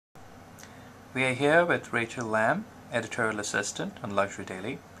We are here with Rachel Lamb, editorial assistant on Luxury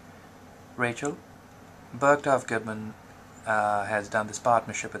Daily. Rachel, Bergdorf Goodman has done this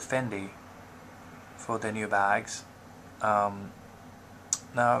partnership with Fendi for their new bags. Now,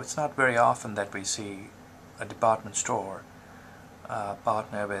 it's not very often that we see a department store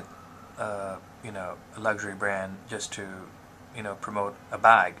partner with a luxury brand just to promote a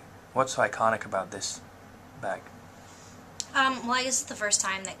bag. What's so iconic about this bag? Well, I guess it's the first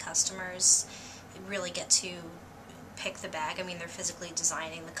time that customers really get to pick the bag. I mean, they're physically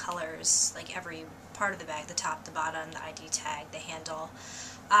designing the colors, like every part of the bag, the top, the bottom, the ID tag, the handle,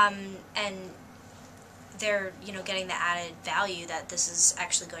 and they're getting the added value that this is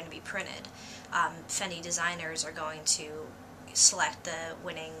actually going to be printed. Fendi designers are going to select the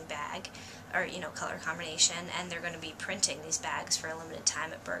winning bag or color combination, and they're going to be printing these bags for a limited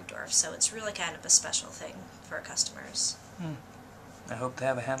time at Bergdorf, so it's really kind of a special thing for customers. I hope they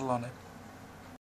have a handle on it.